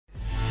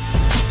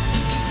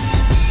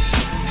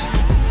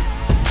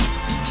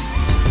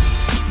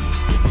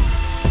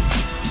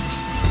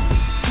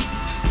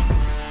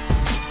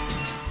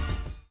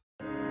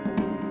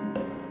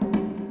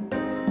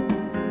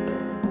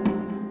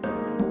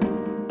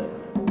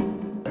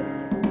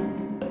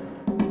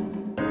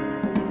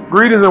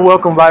Greetings and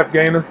welcome, Life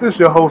Gainers. This is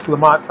your host,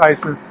 Lamont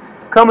Tyson,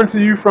 coming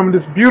to you from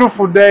this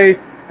beautiful day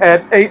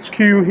at HQ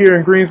here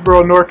in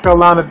Greensboro, North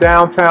Carolina,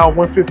 downtown,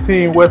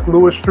 115 West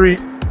Lewis Street.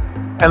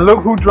 And look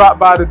who dropped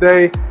by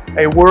today,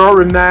 a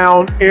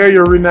world-renowned,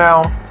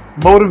 area-renowned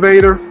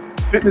motivator,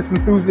 fitness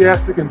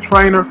enthusiastic, and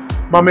trainer,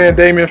 my man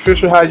Damian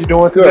Fisher. How you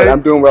doing today? Good.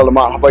 I'm doing well,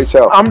 Lamont. How about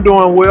yourself? I'm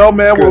doing well,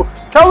 man. Good. Well,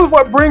 tell us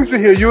what brings you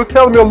here. You were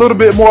telling me a little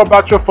bit more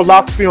about your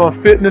philosophy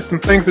on fitness and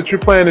things that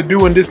you're planning to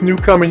do in this new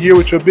coming year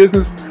with your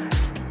business.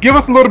 Give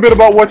us a little bit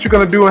about what you're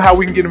going to do and how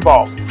we can get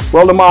involved.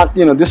 Well, Lamont,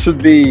 this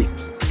would be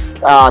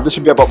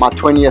about my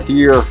 20th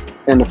year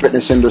in the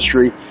fitness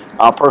industry.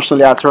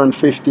 Personally, I turned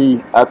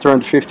 50. I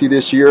turned 50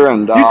 this year,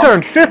 and you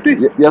turned 50?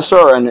 Yes,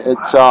 sir. And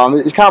it's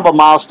kind of a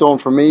milestone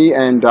for me.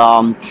 And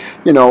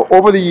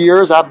over the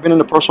years, I've been in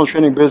the personal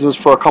training business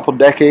for a couple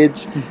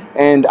decades,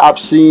 and I've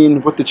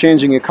seen with the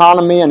changing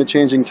economy and the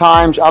changing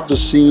times, I've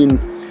just seen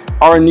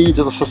our needs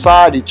as a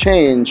society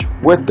change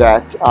with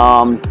that.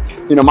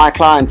 My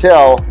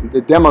clientele,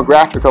 the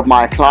demographic of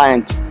my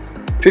client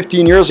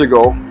 15 years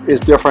ago is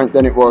different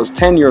than it was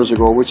 10 years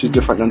ago, which is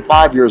different than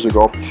 5 years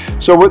ago.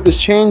 So with this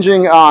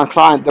changing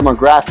client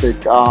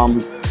demographic,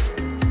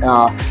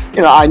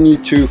 I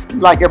need to,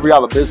 like every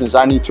other business,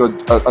 I need to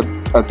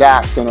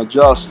adapt and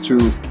adjust to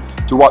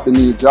what the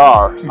needs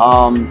are.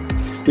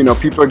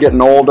 People are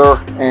getting older,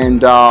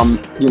 and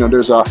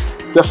there's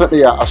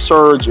definitely a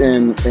surge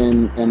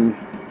in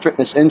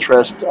fitness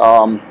interest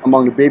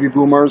among the baby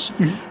boomers.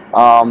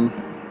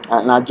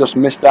 And I just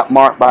missed that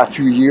mark by a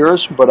few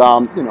years, but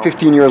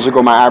 15 years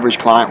ago my average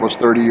client was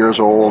 30 years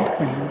old.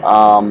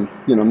 Now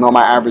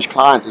my average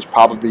client is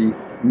probably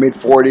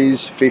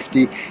mid-40s,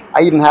 50.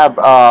 I even have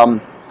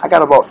I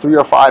got about 3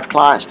 or 5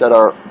 clients that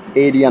are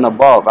 80 and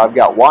above. I've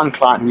got one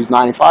client who's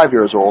 95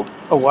 years old.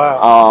 Oh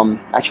wow!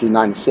 Actually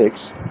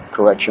 96,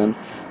 correction.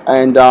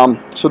 And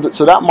so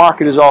that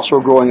market is also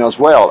growing as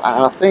well.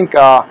 And I think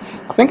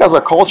as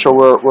a culture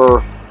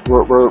we're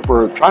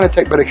trying to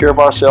take better care of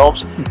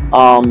ourselves.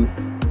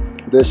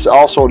 There's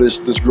also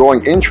this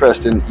growing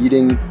interest in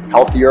eating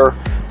healthier,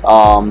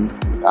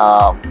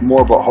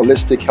 more of a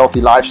holistic,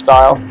 healthy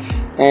lifestyle.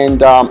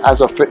 And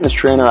as a fitness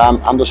trainer,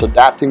 I'm just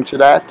adapting to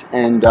that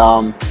and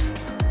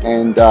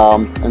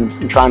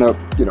trying to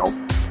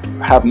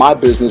have my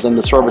business and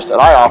the service that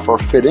I offer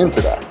fit into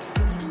that.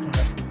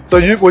 So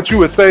what you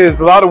would say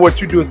is a lot of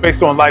what you do is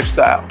based on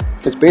lifestyle.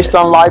 It's based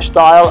on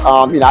lifestyle.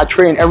 I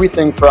train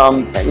everything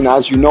from,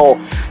 as you know,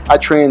 I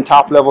train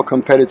top-level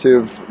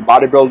competitive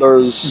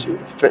bodybuilders,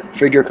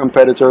 figure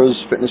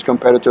competitors, fitness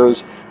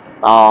competitors,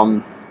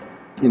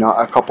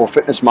 a couple of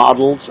fitness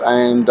models,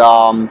 and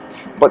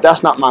but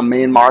that's not my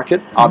main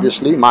market.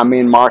 Obviously, my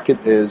main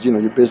market is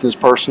your business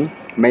person,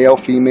 male,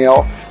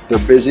 female.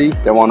 They're busy.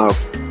 They want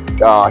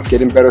to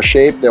get in better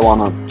shape. They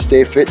want to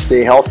stay fit,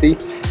 stay healthy.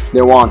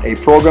 They want a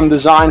program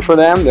designed for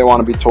them. They want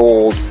to be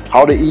told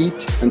how to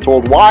eat and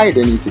told why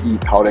they need to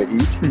eat how they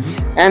eat.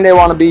 And they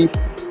want to be,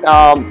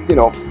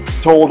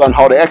 told on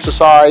how to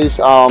exercise,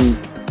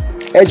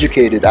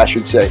 educated, I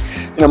should say.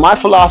 My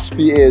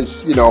philosophy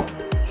is, and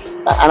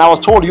I was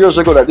told years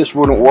ago that this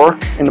wouldn't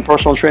work in the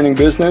personal training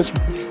business.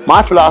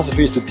 My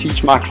philosophy is to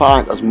teach my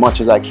client as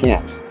much as I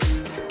can.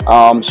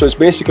 So it's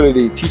basically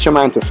to teach a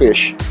man to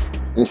fish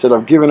instead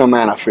of giving a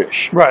man a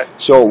fish. Right.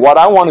 So what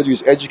I want to do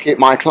is educate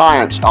my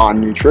clients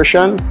on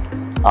nutrition,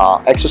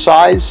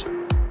 exercise,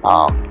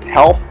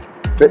 health,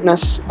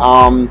 fitness,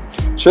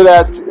 so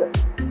that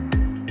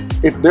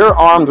if they're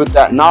armed with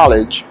that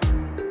knowledge,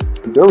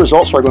 their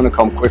results are going to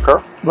come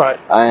quicker. Right.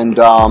 And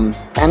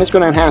it's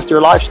going to enhance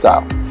their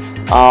lifestyle.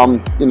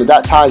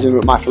 That ties in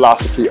with my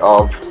philosophy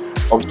of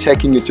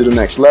taking you to the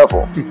next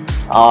level.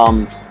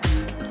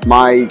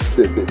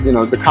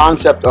 The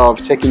concept of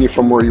taking you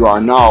from where you are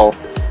now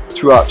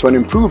to an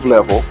improved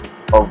level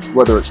of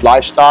whether it's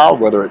lifestyle,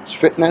 whether it's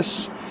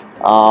fitness,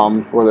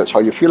 whether it's how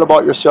you feel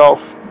about yourself.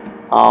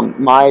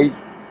 My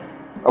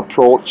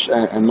approach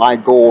and my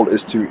goal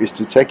is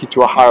to take you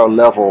to a higher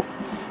level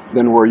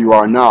than where you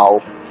are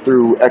now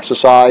through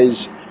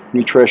exercise,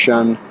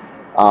 nutrition,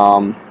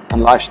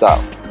 and lifestyle.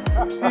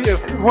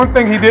 One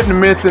thing he didn't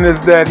mention is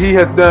that he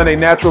has done a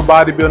natural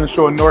bodybuilding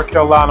show in North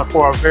Carolina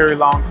for a very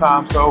long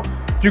time. So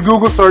if you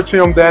Google search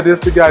him, that is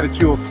the guy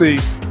that you'll see.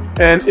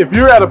 And if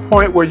you're at a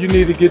point where you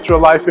need to get your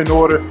life in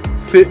order,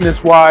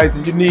 fitness-wise,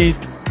 and you need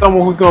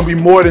someone who's going to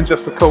be more than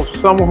just a coach,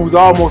 someone who's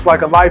almost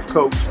like a life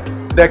coach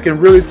that can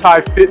really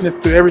tie fitness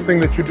to everything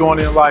that you're doing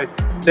in life,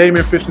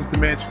 Damian Fisher's the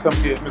man to come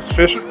get. Mr.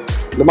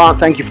 Fisher? Lamont,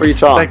 thank you for your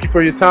time. Thank you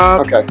for your time.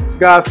 Okay.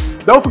 Guys,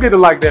 don't forget to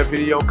like that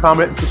video,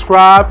 comment, and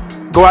subscribe.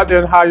 Go out there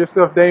and hire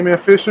yourself Damian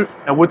Fisher,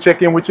 and we'll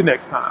check in with you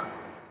next time.